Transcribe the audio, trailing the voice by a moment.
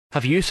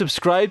Have you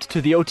subscribed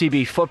to the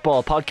OTB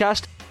Football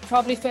Podcast?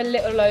 Probably for a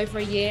little over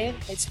a year.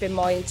 It's been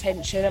my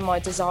intention and my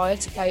desire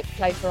to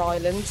play for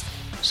Ireland.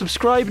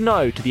 Subscribe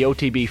now to the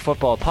OTB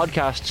Football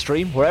Podcast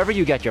stream wherever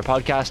you get your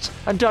podcasts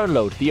and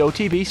download the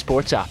OTB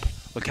Sports app.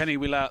 Well, Kenny,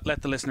 we'll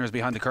let the listeners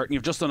behind the curtain.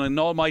 You've just done an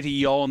almighty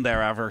yawn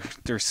there,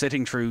 after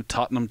sitting through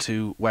Tottenham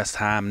to West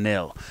Ham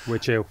 0.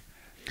 With you.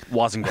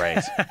 Wasn't great.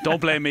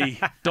 Don't blame me.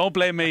 Don't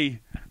blame me.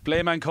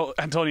 Blame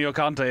Antonio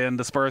Conte and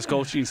the Spurs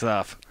coaching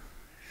staff.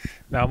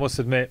 No, I must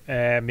admit,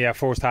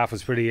 first half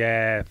was pretty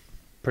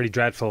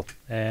dreadful.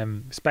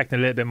 Expecting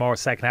a little bit more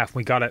second half, and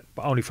we got it,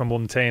 but only from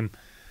one team.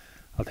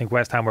 I think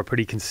West Ham were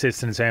pretty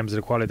consistent in terms of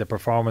the quality of the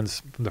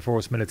performance from the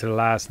first minute to the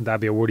last, and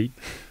that'd be a worry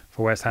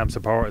for West Ham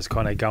supporters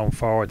kind of going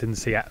forward. Didn't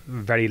see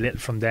very little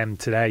from them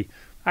today.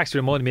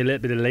 Actually reminded me a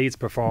little bit of Leeds'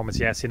 performance.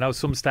 Yes, you know,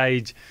 some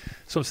stage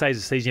of the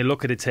season, you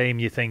look at a team,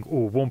 you think,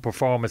 oh, one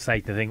performance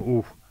night, you think,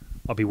 oh,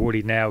 I'll be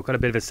worried now. Got a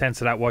bit of a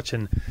sense of that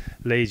watching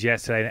Leeds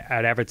yesterday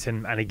at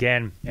Everton, and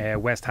again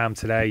West Ham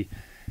today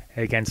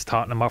against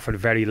Tottenham offered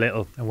very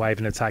little and way of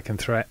an attacking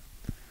threat.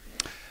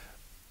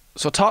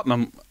 So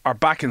Tottenham are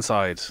back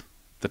inside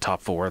the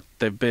top four.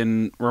 They've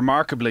been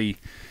remarkably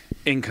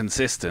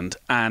inconsistent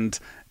and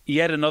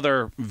yet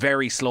another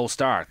very slow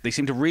start. They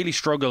seem to really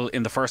struggle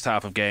in the first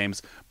half of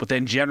games, but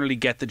then generally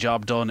get the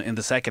job done in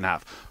the second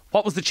half.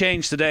 What was the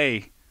change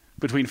today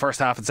between first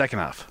half and second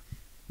half?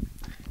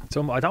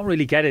 So I don't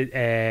really get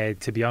it,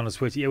 to be honest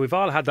with you. We've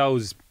all had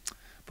those.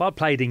 We've all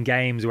played in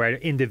games where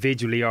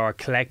individually or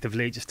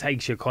collectively it just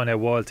takes you kind of a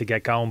while to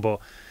get going,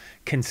 but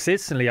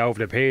consistently over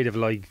the period of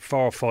like 4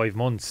 or 5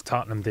 months,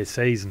 Tottenham this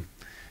season,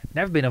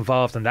 never been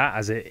involved in that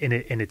as in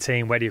a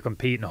team, whether you're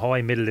competing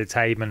high, middle of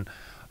the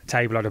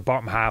table or the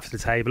bottom half of the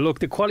table. Look,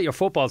 the quality of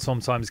football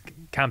sometimes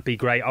can't be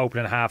great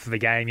opening half of a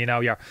game. You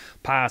know, your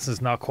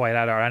passing's not quite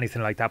at it or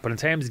anything like that. But in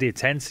terms of the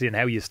intensity and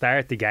how you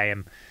start the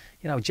game,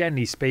 you know,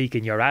 generally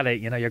speaking, you're at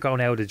it. You know, you're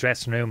going out of the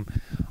dressing room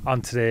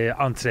onto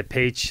the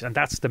pitch, and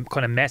that's the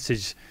kind of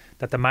message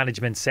that the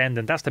management send,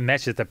 and that's the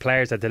message that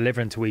players are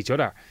delivering to each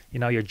other. You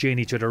know, you're geeing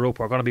each other up.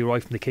 We're going to be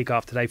right from the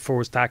kick-off today.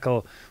 First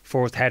tackle,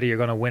 first header, you're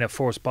going to win a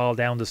first ball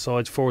down the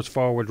sides, first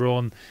forward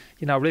run.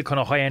 You know, real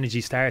kind of high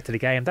energy start to the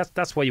game.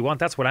 That's what you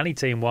want. That's what any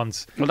team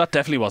wants. Well, that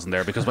definitely wasn't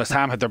there because West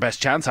Ham had their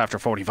best chance after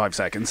 45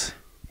 seconds.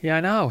 Yeah, I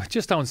know.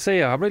 Just don't see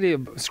it. I'm really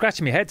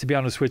scratching my head, to be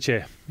honest with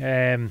you.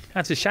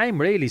 It's a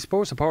shame, really.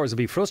 Spurs supporters will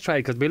be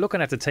frustrated because we're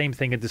looking at the team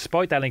thinking,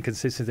 despite that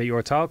inconsistency that you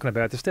were talking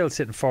about, they're still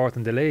sitting fourth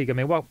in the league. I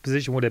mean, what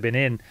position would they have been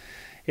in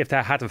if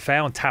they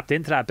hadn't tapped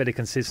into that bit of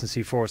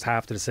consistency first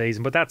half of the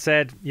season? But that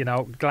said, you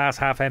know, glass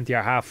half empty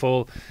or half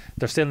full,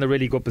 they're still in a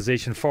really good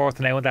position, fourth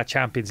now in that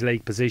Champions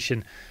League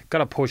position. Got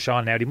to push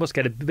on now. They must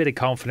get a bit of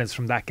confidence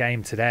from that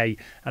game today,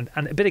 and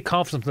a bit of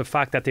confidence from the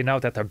fact that they know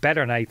that they're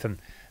better, Nathan,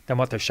 than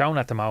what they're showing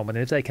at the moment.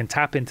 And if they can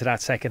tap into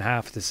that second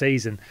half of the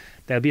season,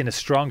 they'll be in a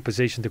strong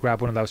position to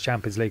grab one of those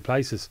Champions League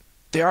places.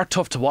 They are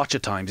tough to watch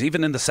at times.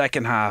 Even in the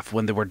second half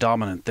when they were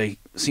dominant, they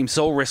seem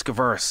so risk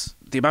averse.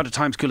 The amount of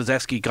times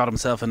Kulusevski got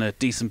himself in a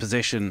decent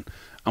position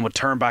and would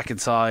turn back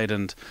inside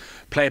and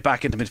play it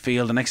back into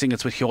midfield. The next thing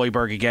it's with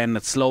Højbjerg again,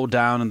 it's slowed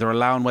down and they're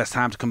allowing West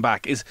Ham to come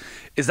back. Is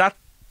that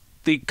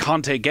the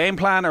Conte game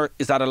plan, or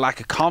is that a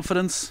lack of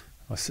confidence?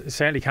 I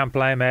certainly can't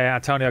blame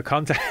Antonio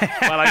Conte.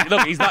 Well,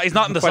 look, he's not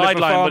in the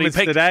sideline, but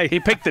he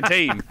picked the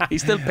team. He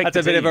still picked That's the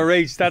a bit team. of a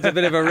reach. That's a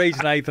bit of a reach,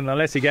 Nathan.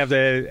 Unless he gave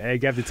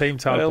the team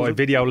talk by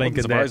video link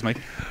in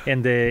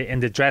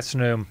the dressing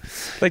room.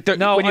 Like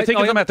when you think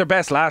of them at their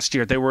best last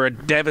year, they were a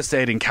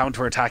devastating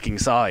counter-attacking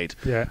side.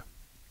 Yeah,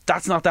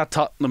 that's not that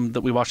Tottenham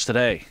that we watched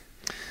today.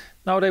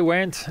 No, they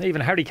weren't. Even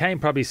Harry Kane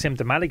probably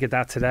symptomatic of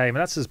that today. I mean,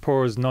 that's as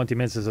poor as 90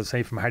 minutes as I've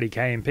seen from Harry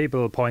Kane.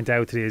 People point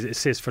out to the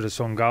assist for the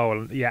Son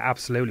goal. Yeah,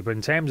 absolutely. But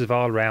in terms of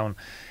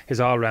his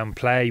all-round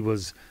play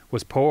was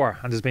poor.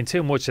 And there's been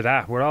too much of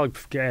that. We're all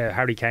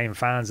Harry Kane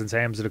fans in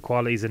terms of the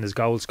qualities in his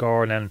goal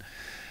scoring and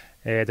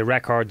the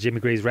record, Jimmy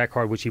Greaves'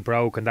 record, which he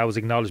broke, and that was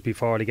acknowledged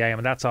before the game.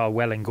 And that's all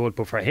well and good.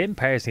 But for him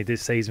personally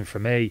this season, for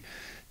me,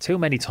 too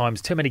many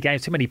times, too many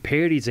games, too many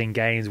periods in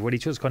games where he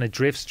just kind of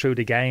drifts through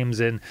the games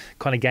and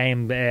kind of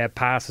game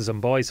passes and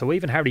by. So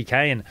even Harry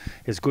Kane,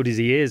 as good as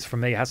he is, for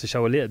me, has to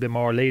show a little bit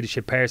more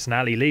leadership,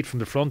 personality, lead from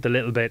the front a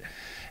little bit.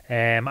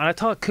 And I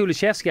thought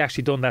Kulusevski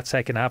actually done that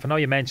second half. I know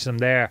you mentioned him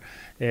there,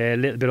 a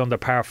little bit under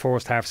par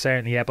first half,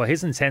 certainly, yeah, but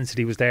his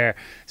intensity was there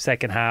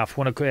second half.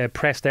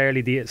 Pressed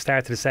early the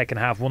start of the second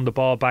half, won the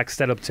ball back,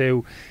 set up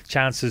 2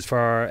 chances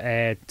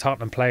for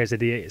Tottenham players at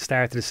the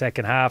start of the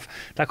second half.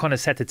 That kind of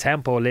set the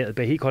tempo a little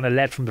bit. He kind of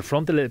led from the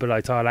front a little bit,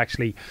 I thought,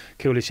 actually,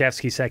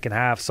 Kulusevski second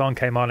half. Son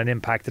came on and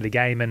impacted the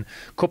game, and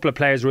a couple of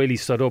players really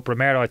stood up.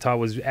 Romero, I thought,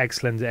 was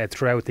excellent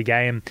throughout the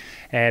game.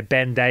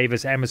 Ben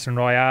Davies, Emerson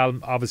Royale,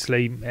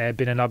 obviously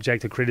been an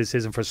object of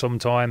criticism for some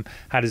time,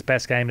 had his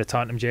best game in the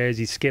Tottenham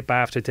jersey. Skip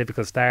after after a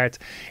difficult start,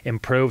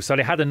 improved. So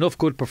they had enough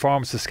good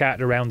performances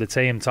scattered around the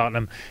team,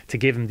 Tottenham, to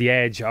give them the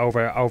edge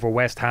over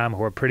West Ham,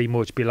 who are pretty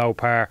much below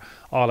par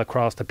all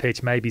across the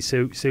pitch. Maybe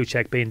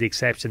Souček being the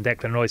exception.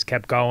 Declan Rice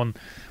kept going,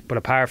 but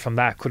apart from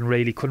that, couldn't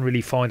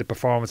really find a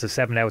performance, a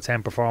 7 out of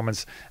 10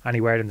 performance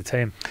anywhere in the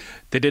team.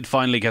 They did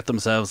finally get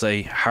themselves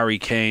a Harry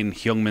Kane,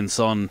 Heung-min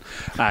Son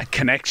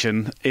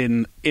connection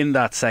in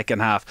that second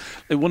half.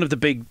 One of the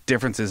big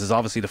differences is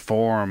obviously the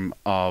form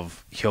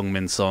of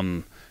Heung-min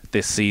Son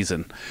this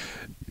season.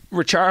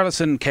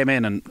 Richarlison came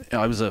in, and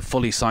I was a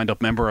fully signed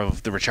up member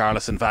of the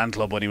Richarlison fan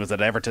club when he was at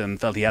Everton.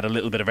 Felt he had a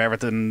little bit of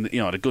everything,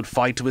 had a good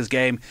fight to his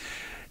game.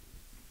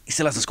 He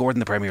still hasn't scored in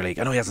the Premier League.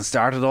 I know he hasn't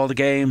started all the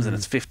games, and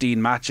it's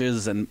 15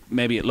 matches, and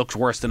maybe it looks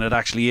worse than it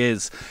actually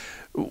is.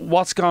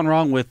 What's gone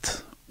wrong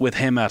with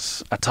him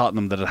at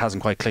Tottenham that it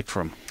hasn't quite clicked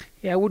for him?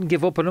 Yeah, I wouldn't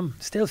give up on him.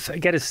 Still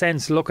get a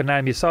sense looking at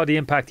him. You saw the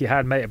impact he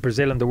had at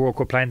Brazil in the World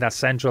Cup playing that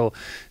central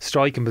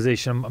striking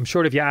position. I'm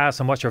sure if you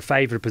ask him what's your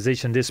favourite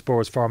position, this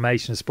Spurs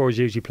formation, Spurs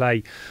usually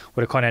play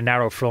with a kind of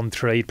narrow front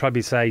three. He'd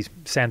probably say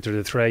centre of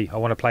the three. I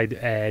want to play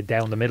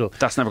down the middle.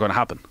 That's never going to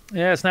happen.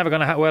 Yeah, it's never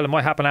going to happen. Well, it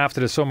might happen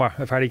after the summer.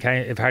 If Harry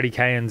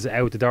Kane's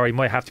out the door, he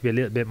might have to be a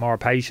little bit more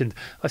patient.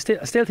 I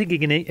still think he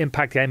can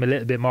impact the game a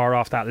little bit more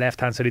off that left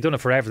hand side. He'd done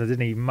it for Everton,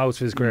 didn't he? Most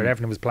of his career,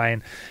 Everton was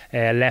playing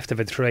left of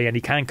a three, and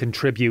he can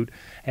contribute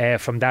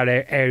from that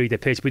area of the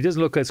pitch, but he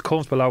doesn't look as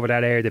comfortable over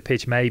that area of the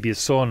pitch maybe his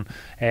Son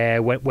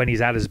when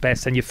he's at his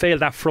best. And you feel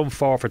that front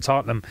four for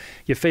Tottenham,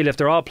 you feel if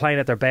they're all playing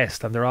at their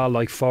best and they're all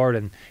like forward,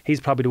 and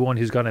he's probably the one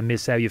who's going to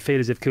miss out. You feel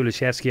as if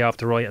Kulusevski off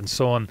the right and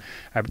Son,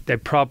 they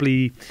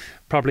probably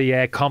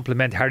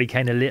complement Harry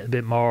Kane a little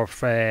bit more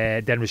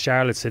than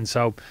Richarlison.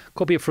 So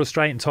could be a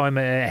frustrating time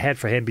ahead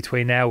for him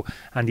between now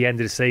and the end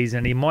of the season,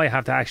 and he might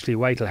have to actually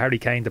wait till Harry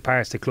Kane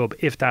departs the club,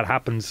 if that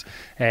happens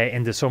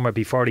in the summer,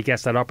 before he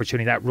gets that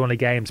opportunity, that run of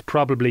games,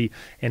 probably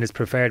in his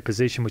preferred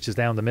position, which is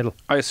down the middle.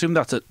 I assume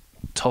that's a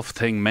tough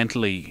thing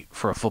mentally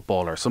for a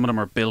footballer. Some of them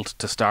are built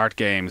to start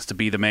games, to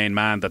be the main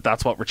man,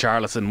 that's what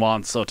Richarlison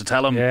wants. So to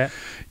tell him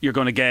you're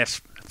going to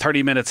get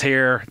 30 minutes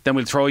here, then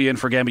we'll throw you in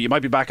for a game, but you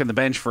might be back on the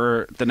bench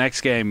for the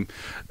next game.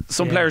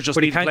 Some players just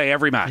need to play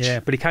every match.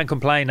 Yeah, but he can't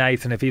complain,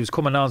 Nathan. If he was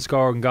coming on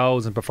scoring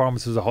goals and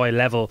performances at a high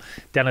level,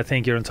 then I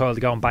think you're entitled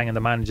to go and bang on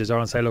the manager's door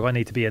and say, look, I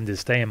need to be in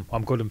this team.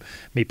 I'm good at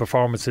my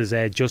performances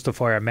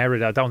justify or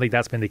merit. I don't think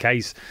that's been the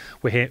case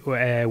with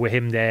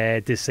him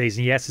this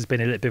season. Yes, it's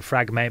been a little bit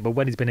fragmented, but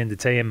when he's been in the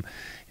team,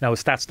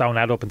 his stats don't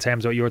add up in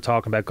terms of what you were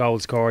talking about,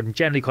 goals scored, and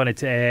generally kind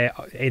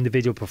of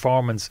individual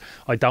performance.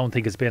 I don't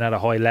think it's been at a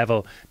high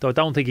level, though I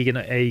don't think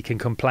he can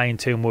complain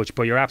too much.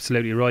 But you're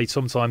absolutely right.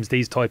 Sometimes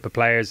these type of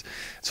players,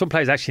 some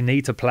players actually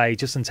need to play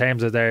just in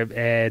terms of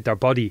their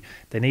body.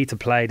 They need to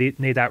play. They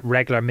need that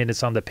regular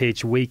minutes on the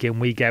pitch, week in,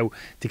 week out,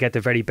 to get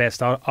the very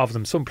best of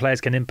them. Some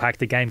players can impact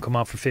the game, come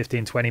on for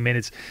 15, 20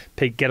 minutes,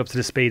 get up to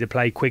the speed of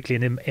play quickly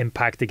and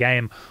impact the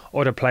game.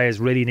 Other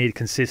players really need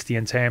consistency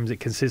in terms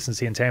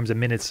of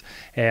minutes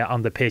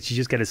on the pitch. You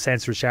just get a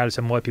sense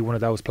Richarlison might be one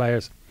of those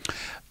players.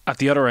 At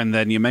the other end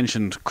then, you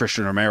mentioned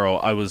Christian Romero.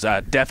 I was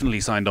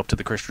definitely signed up to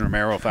the Christian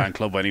Romero fan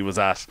club when he was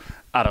at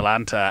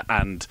Atalanta,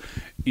 and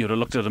you'd have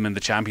looked at him in the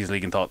Champions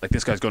League and thought, like,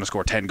 this guy's going to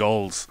score 10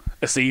 goals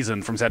a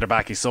season from centre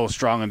back. He's so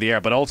strong in the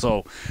air, but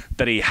also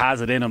that he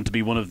has it in him to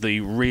be one of the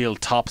real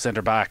top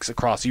centre backs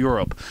across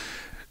Europe.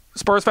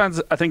 Spurs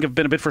fans, I think, have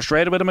been a bit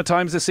frustrated with him at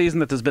times this season,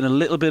 that there's been a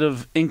little bit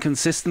of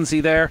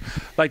inconsistency there.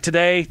 Like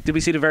today, did we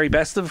see the very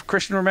best of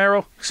Christian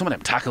Romero? Some of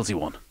them tackles he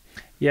won.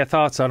 Yeah,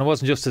 thoughts on it.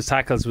 Wasn't just his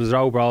tackles, it was his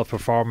overall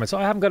performance.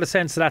 I haven't got a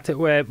sense of that.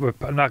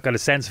 I've not got a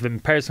sense of him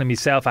personally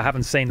myself. I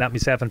haven't seen that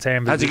myself in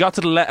terms. Has he got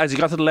to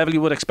the level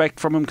you would expect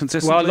from him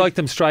consistently? Well, I liked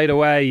him straight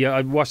away. I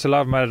watched a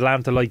lot of him at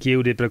Atlanta like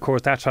you did, but of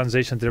course that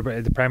transition to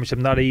the Premiership,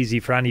 not easy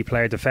for any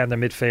player, defender,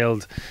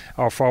 midfield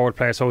or forward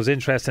player. So I was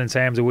interested in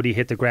terms of would he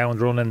hit the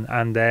ground running,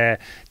 and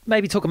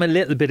maybe took him a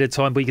little bit of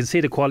time, but you can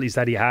see the qualities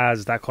that he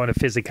has, that kind of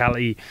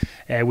physicality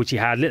which he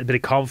had, a little bit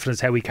of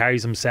confidence, how he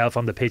carries himself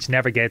on the pitch,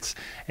 never gets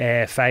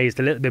phased,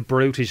 a little bit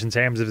brutish in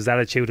terms of his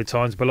attitude at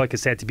times, but like I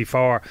said to you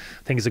before,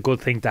 I think it's a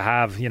good thing to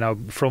have,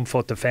 front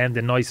foot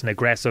defending, nice and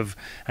aggressive,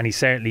 and he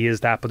certainly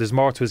is that. But there's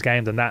more to his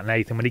game than that,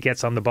 Nathan. When he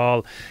gets on the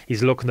ball,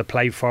 he's looking to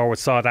play forward.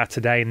 Saw that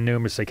today on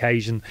numerous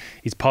occasions.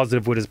 He's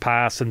positive with his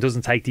pass and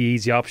doesn't take the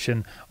easy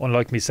option,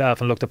 unlike myself,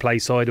 and look to play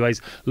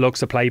sideways, looks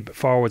to play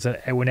forwards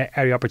when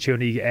every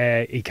opportunity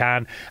he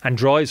can, and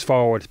drives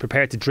forward,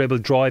 prepared to dribble,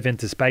 drive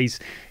into space.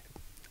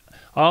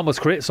 I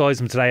almost criticised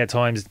him today at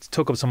times.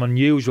 Took up some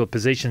unusual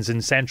positions in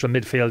central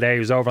midfield there. He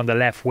was over on the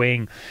left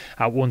wing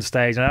at one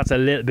stage, and that's a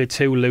little bit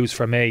too loose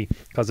for me,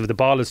 because if the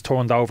ball is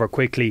turned over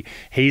quickly,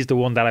 he's the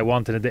one that I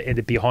wanted in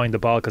the behind the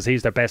ball, because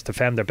he's their best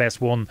defender,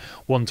 best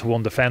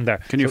one-to-one defender.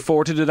 Can you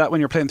afford to do that when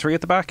you're playing three at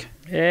the back?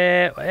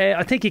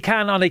 I think you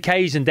can on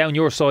occasion down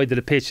your side of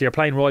the pitch. You're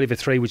playing right of a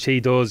three, which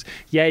he does.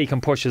 Yeah, you can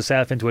push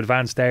yourself into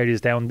advanced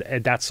areas down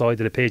that side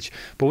of the pitch,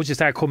 but once you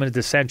start coming into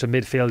the central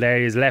midfield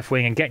areas, left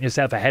wing, and getting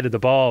yourself ahead of the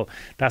ball,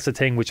 That's a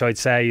thing which I'd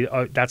say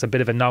that's a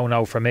bit of a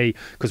no-no for me,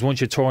 because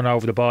once you turn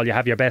over the ball, you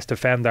have your best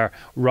defender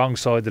wrong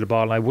side of the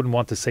ball, and I wouldn't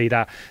want to see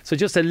that. So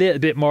just a little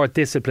bit more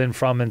discipline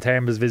from him in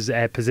terms of his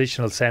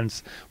positional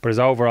sense, but his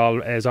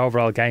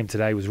overall game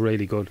today was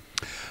really good.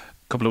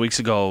 A couple of weeks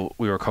ago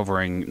we were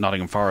covering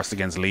Nottingham Forest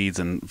against Leeds,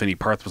 and Vinnie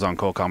Perth was on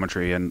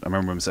co-commentary, and I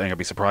remember him saying I'd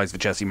be surprised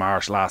if Jesse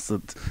Marsh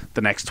lasted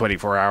the next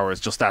 24 hours.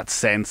 Just that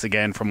sense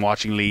again from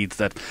watching Leeds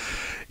that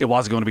it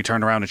was going to be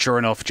turned around, and sure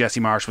enough Jesse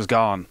Marsh was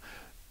gone.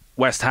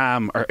 West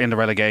Ham are in the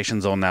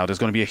relegation zone now. There's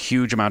going to be a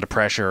huge amount of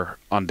pressure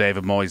on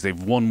David Moyes.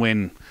 They've one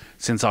win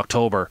since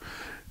October.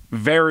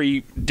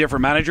 Very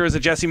different managers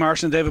at Jesse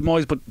Marsh and David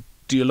Moyes, but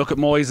do you look at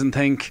Moyes and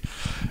think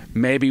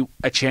maybe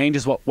a change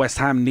is what West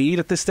Ham need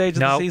at this stage of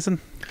the season?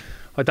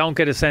 I don't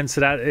get a sense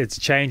of that it's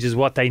changes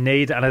what they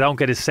need, and I don't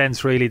get a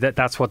sense really that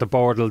that's what the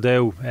board will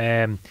do.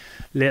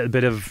 Little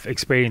bit of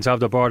experience of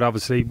the board,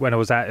 obviously, when I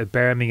was at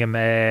Birmingham,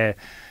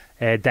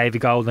 David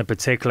Golden in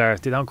particular,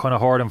 they don't kind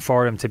of hoard him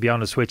for him, to be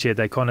honest with you.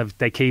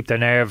 They keep their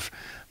nerve.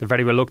 They're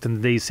very reluctant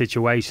in these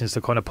situations to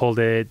kind of pull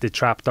the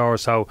trap door.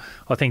 So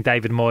I think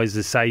David Moyes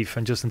is safe,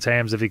 and just in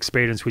terms of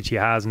experience which he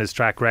has and his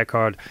track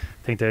record,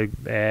 I think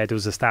there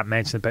was a stat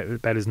mentioned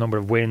about his number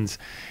of wins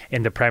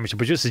in the Premiership,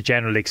 but just his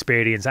general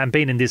experience and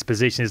being in this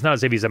position. It's not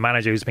as if he's a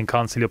manager who's been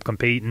constantly up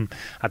competing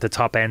at the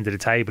top end of the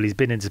table. He's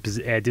been in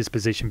this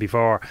position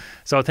before,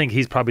 so I think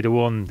he's probably the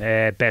one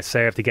best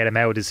served to get him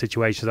out of this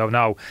situation. So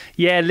no,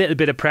 yeah, a little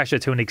bit of pressure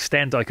to an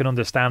extent, I can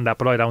understand that,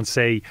 but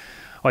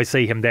I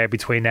see him there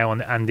between now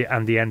and the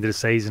end of the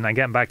season. And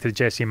getting back to the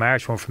Jesse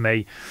Marsh one, for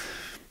me,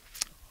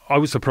 I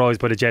was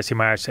surprised by the Jesse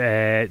Marsh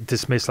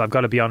dismissal, I've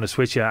got to be honest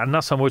with you, and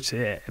not so much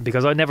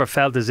because I never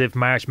felt as if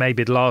Marsh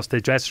maybe had lost. The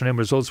dressing room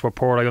results were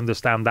poor, I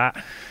understand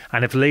that,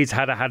 and if Leeds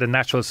had a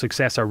natural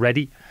successor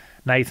ready,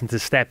 Nathan, to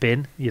step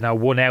in,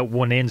 one out,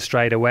 one in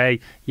straight away,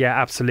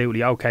 yeah,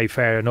 absolutely, okay,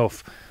 fair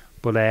enough.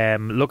 But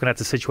looking at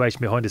the situation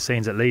behind the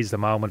scenes at Leeds at the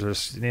moment,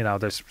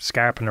 they're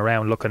scarping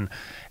around looking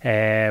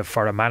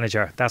for a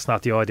manager. That's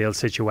not the ideal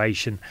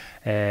situation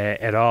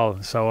at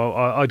all. So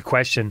I'd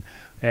question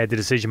the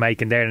decision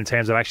making there in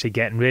terms of actually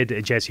getting rid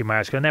of Jesse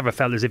Marsh. I never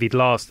felt as if he'd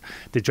lost.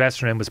 The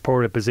dressing room was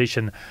poor a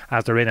position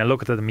as they're in. And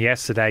looking at them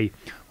yesterday,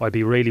 I'd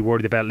be really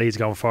worried about Leeds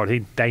going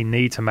forward. They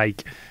need to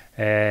make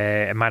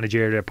a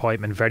managerial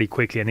appointment very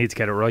quickly and need to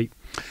get it right.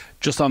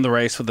 Just on the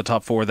race for the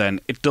top four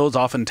then, it does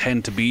often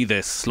tend to be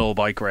this slow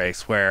bike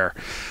race where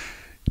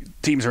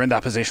teams are in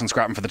that position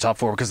scrapping for the top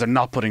four because they're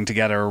not putting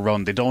together a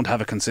run. They don't have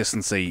a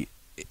consistency.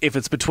 If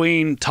it's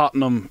between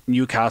Tottenham,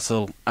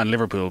 Newcastle and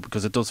Liverpool,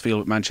 because it does feel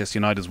with Manchester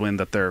United's win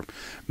that they're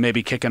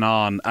maybe kicking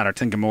on and are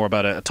thinking more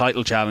about a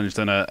title challenge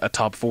than a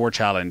top four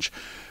challenge,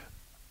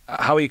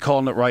 how are you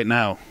calling it right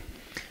now?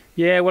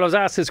 Yeah, well, I was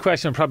asked this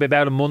question probably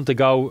about a month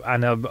ago,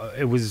 and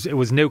it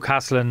was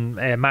Newcastle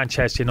and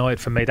Manchester United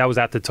for me. That was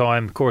at the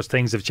time. Of course,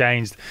 things have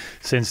changed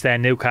since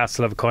then.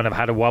 Newcastle have kind of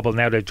had a wobble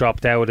now. They've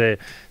dropped out of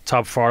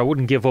top four. I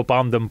wouldn't give up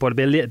on them, but I'd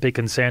be a little bit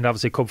concerned.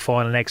 Obviously, cup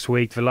final next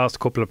week. They've lost a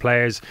couple of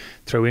players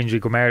through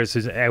injury. Gomes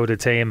is out of the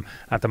team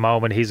at the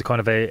moment. He's kind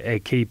of a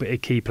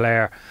key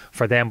player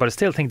for them, but I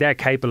still think they're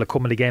capable of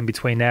coming again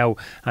between now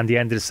and the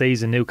end of the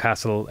season,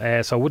 Newcastle.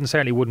 So I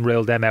certainly wouldn't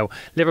rule them out.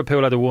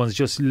 Liverpool are the ones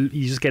you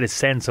just get a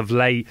sense of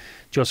late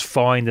just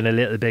finding a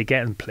little bit,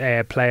 getting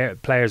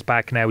players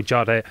back now.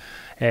 Jota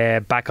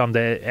back on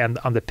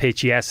the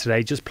pitch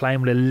yesterday, just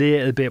playing with a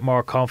little bit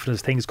more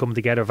confidence, things coming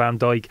together. Van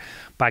Dijk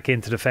back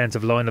into the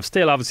defensive lineup.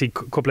 Still obviously a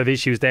couple of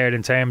issues there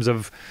in terms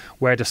of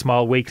where the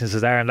small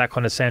weaknesses are and that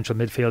kind of central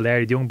midfield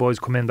area. The young boys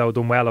come in though,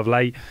 done well of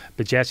late,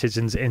 but Jesse's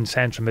in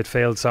central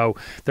midfield, so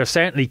they're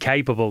certainly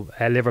capable,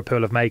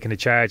 Liverpool, of making a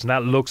charge, and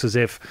that looks as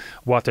if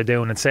what they're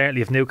doing. And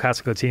certainly if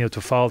Newcastle continue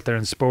to falter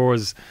and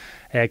Spurs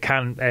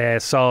can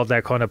solve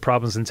their kind of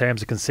problems in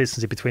terms of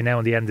consistency between now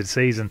and the end of the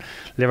season,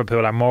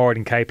 Liverpool are more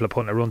than capable of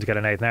putting a run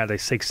together now. They're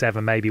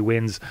 6-7 maybe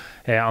wins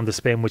on the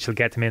spin, which will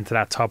get them into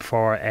that top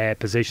four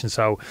position.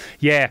 So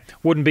yeah,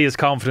 wouldn't be as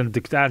confident,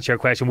 to answer your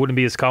question, wouldn't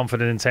be as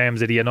confident in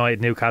terms of the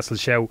United Newcastle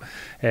show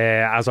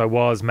as I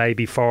was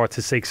maybe 4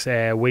 to 6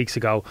 weeks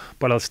ago,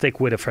 but I'll stick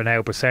with it for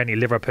now. But certainly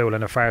Liverpool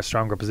in a far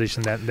stronger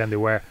position than they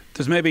were.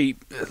 There's maybe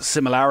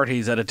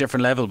similarities at a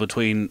different level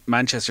between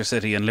Manchester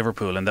City and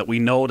Liverpool, in that we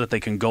know that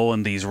they can go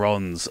on these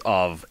runs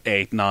of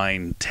 8,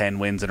 9, 10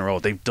 wins in a row.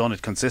 They've done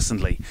it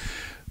consistently,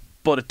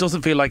 but it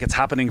doesn't feel like it's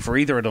happening for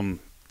either of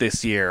them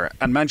this year.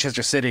 And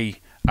Manchester City,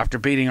 after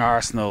beating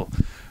Arsenal,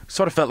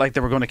 sort of felt like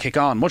they were going to kick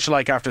on, much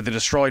like after they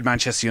destroyed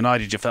Manchester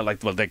United. You felt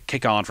like, well, they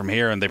kick on from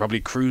here and they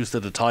probably cruise to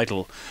the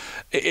title.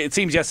 It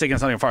seems yesterday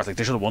against Nottingham Forest like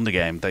they should have won the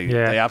game.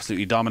 They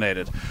absolutely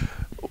dominated.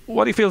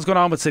 What do you feel is going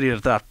on with City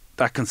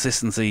that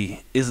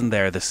consistency isn't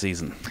there this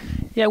season?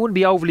 Yeah, I wouldn't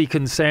be overly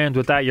concerned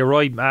with that. You're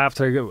right.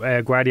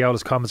 After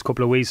Guardiola's comments a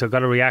couple of weeks, I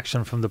got a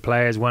reaction from the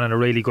players. Went on a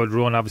really good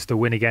run, obviously, to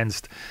win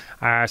against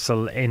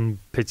Arsenal in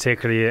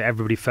particular.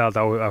 Everybody felt,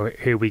 oh,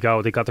 here we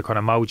go. They got the kind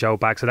of mojo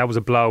back. So that was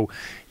a blow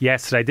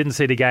yesterday. Didn't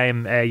see the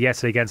game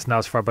yesterday against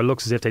Nosfer, but it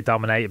looks as if they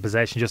dominated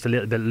possession, just a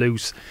little bit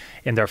loose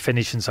in their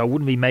finishing. So I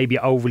wouldn't be maybe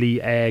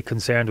overly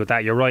concerned with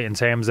that. You're right in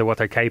terms of what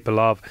they're capable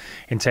of,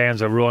 in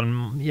terms of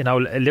run. You know,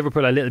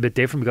 Liverpool are a little bit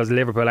different because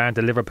Liverpool aren't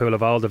the Liverpool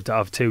of old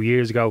of 2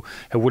 years ago,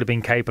 who would have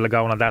been capable of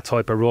going on that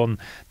type of run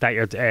that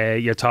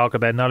you're talking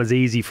about. Not as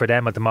easy for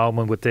them at the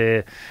moment with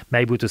the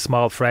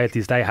small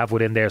frailties they have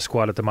within their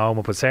squad at the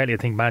moment, but certainly I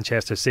think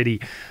Manchester City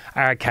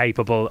are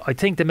capable. I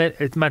think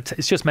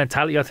it's just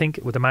mentality. I think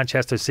with the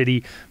Manchester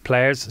City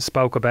players,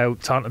 spoke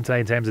about Tottenham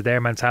today in terms of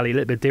their mentality, a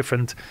little bit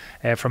different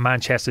from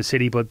Manchester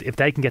City, but if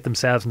they can get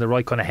themselves in the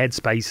right kind of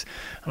headspace,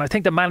 and I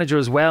think the manager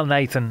as well,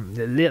 Nathan,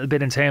 a little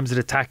bit in terms of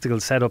the tactical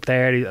setup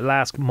there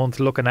last month,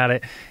 looking at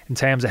it in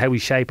terms of how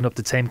he's shaping up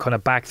the team, kind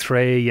of back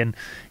three, and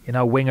you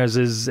know, wingers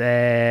as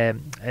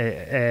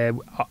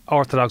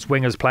orthodox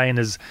wingers playing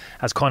as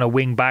kind of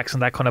wing backs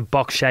and that kind of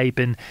box shape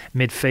in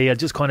midfield,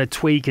 just kind of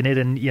tweaking it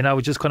and, you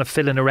know, just kind of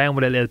filling around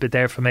with it a little bit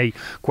there for me.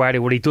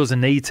 Guardiola, what he doesn't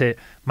need to.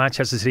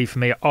 Manchester City for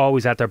me are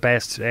always at their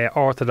best,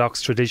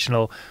 orthodox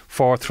traditional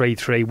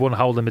 4-3-3, one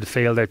holding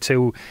midfielder,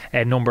 two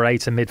number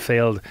 8s in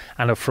midfield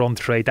and a front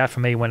three. That for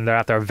me, when they're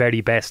at their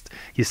very best,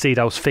 you see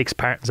those fixed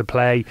patterns of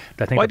play.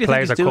 I think the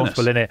players are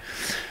comfortable in it.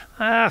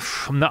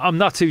 I'm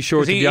not too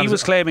sure. He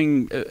was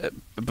claiming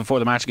before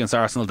the match against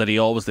Arsenal that he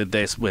always did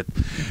this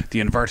with the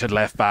inverted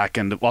left back,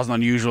 and it wasn't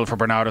unusual for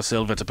Bernardo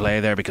Silva to play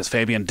there because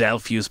Fabian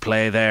Delph used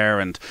play there,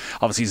 and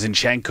obviously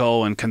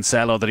Zinchenko and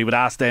Cancelo, that he would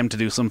ask them to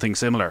do something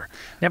similar.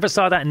 Never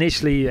saw that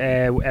initially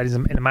in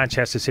the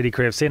Manchester City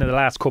career. I've seen it the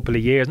last couple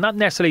of years. Not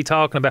necessarily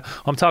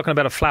I'm talking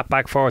about a flat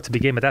back forward to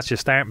begin with. That's your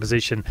starting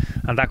position,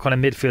 and that kind of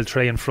midfield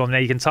three in front. Now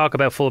you can talk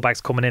about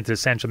fullbacks coming into the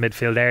central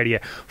midfield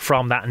area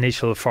from that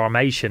initial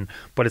formation,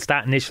 but it's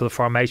that initial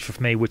formation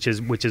for me which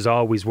is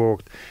always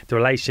worked. The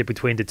relationship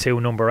between the two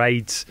number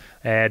 8s,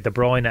 De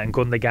Bruyne and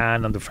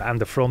Gundogan,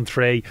 and the front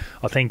three.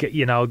 I think,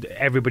 you know,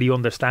 everybody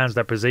understands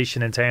their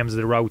position in terms of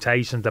the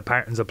rotations, the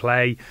patterns of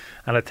play,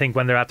 and I think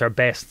when they're at their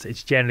best,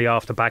 it's generally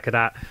off the back of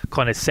that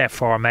kind of set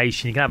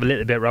formation. You can have a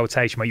little bit of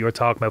rotation, but you were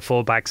talking about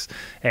fullbacks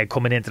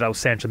coming into those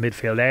central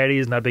midfield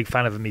areas. Not a big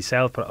fan of it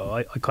myself, but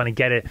I kind of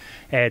get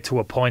it to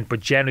a point.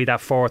 But generally that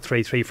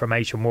 4-3-3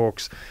 formation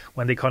works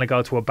when they kind of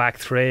go to a back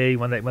three,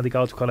 when they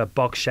go to kind of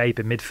box shape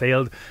in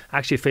midfield. I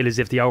actually feel as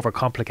if they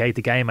overcomplicate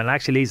the game, and it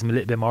actually leaves them a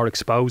little bit more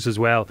exposed as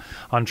well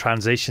on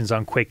transitions,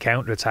 on quick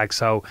counter attacks.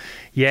 So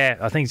yeah,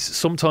 I think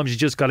sometimes you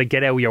just got to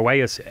get out of your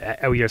way, out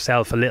of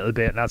yourself a little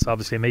bit, and that's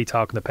obviously me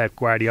talking to Pep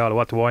Guardiola.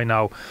 What do I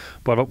know?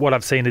 But what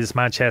I've seen of this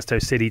Manchester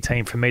City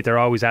team, for me, they're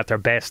always at their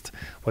best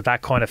with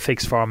that kind of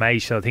fixed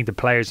formation. I think the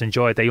players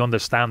enjoy it. They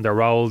understand their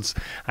roles,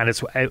 and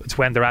it's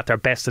when they're at their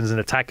best as an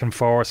attacking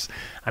force,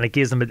 and it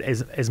gives them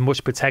as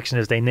much protection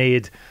as they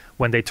need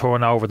when they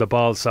turn over the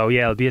ball. So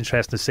yeah, it'll be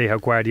interesting to see how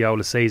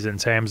Guardiola sees it in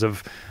terms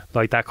of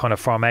like that kind of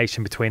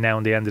formation between now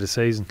and the end of the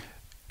season.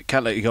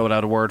 Can't let you go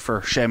without a word for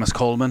Seamus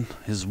Coleman.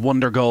 His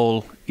wonder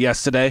goal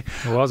yesterday.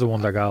 It was a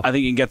wonder goal. I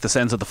think you can get the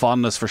sense of the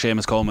fondness for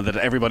Seamus Coleman, that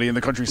everybody in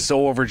the country is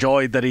so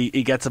overjoyed that he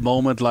gets a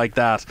moment like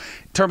that.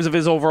 In terms of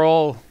his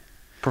overall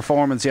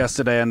performance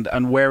yesterday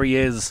and where he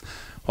is,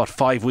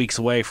 5 weeks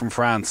away from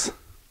France.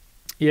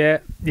 Yeah,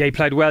 he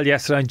played well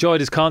yesterday. I enjoyed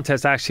his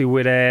contest actually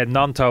with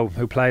Nanto,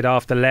 who played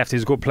off the left. He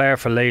was a good player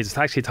for Leeds.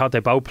 I actually thought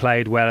they both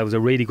played well. It was a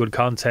really good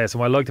contest. And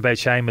what I liked about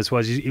Seamus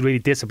was he really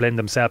disciplined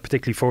himself,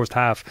 particularly first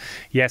half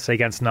yesterday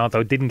against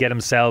Nanto. Didn't get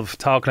himself,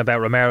 talking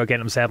about Romero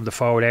getting himself in the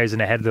forward areas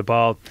and ahead of the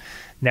ball.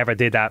 Never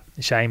did that.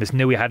 Seamus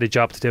knew he had a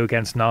job to do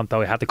against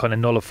Nanto. He had to kind of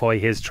nullify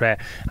his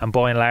threat, and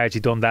by and large he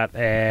done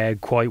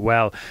that quite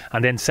well.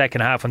 And then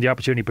second half, when the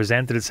opportunity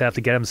presented itself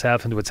to get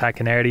himself into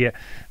attacking area,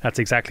 that's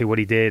exactly what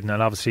he did, and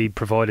obviously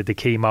provided the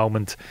key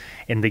moment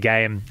in the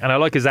game. And I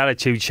like his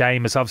attitude,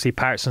 Seamus. Obviously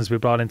Parsons we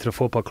brought into the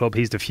football club,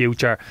 he's the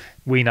future.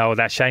 We know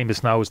that.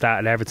 Seamus knows that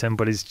at Everton,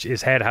 but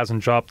his head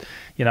hasn't dropped,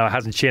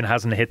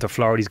 hasn't hit the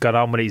floor. He's got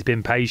on with it. He's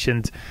been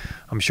patient.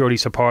 I'm sure he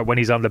support when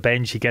he's on the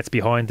bench. He gets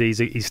behind.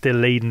 He's still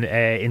leading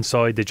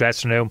inside the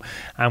dressing room.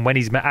 And when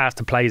he's asked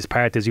to play his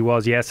part, as he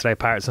was yesterday,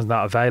 Parsons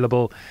not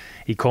available,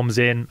 he comes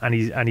in and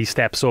he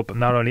steps up.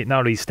 Not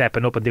only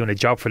stepping up and doing a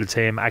job for the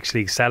team,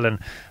 actually excelling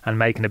and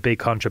making a big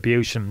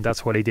contribution.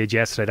 That's what he did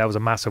yesterday. That was a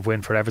massive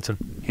win for Everton.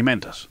 He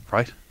meant it,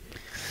 right?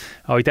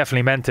 Oh, he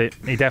definitely meant it.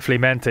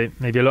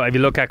 If you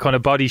look at kind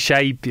of body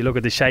shape, you look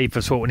at the shape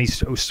of when he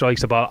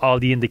strikes the ball, all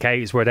the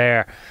indicators were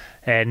there,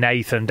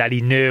 Nathan, that he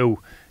knew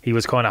he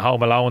was kind of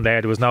home alone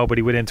there. There was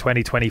nobody within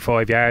 20,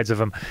 25 yards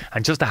of him.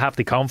 And just to have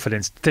the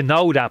confidence to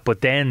know that,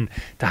 but then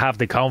to have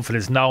the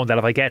confidence knowing that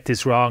if I get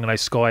this wrong and I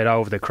sky it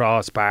over the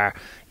crossbar,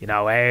 you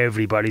know,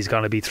 everybody's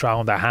going to be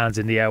throwing their hands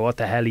in the air. What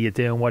the hell are you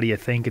doing? What are you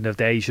thinking of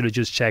there? You should have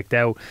just checked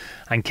out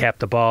and kept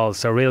the ball.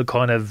 So real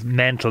kind of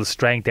mental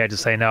strength there to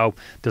say, no,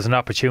 there's an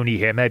opportunity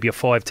here. Maybe a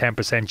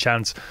 5-10%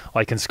 chance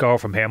I can score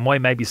from here.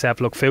 Might make myself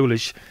look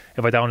foolish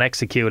if I don't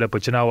execute it,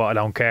 but you know what? I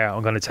don't care.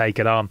 I'm going to take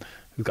it on.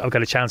 I've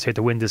got a chance here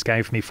to win this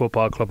game for me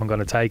football club. I'm going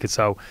to take it.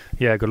 So,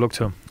 yeah, good luck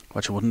to him.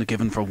 What you wouldn't have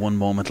given for one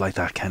moment like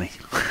that, Kenny.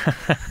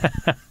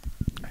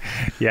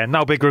 Yeah,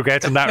 no big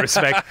regrets in that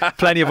respect.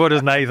 Plenty of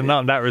others, Nathan,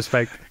 not in that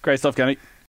respect. Great stuff, Kenny.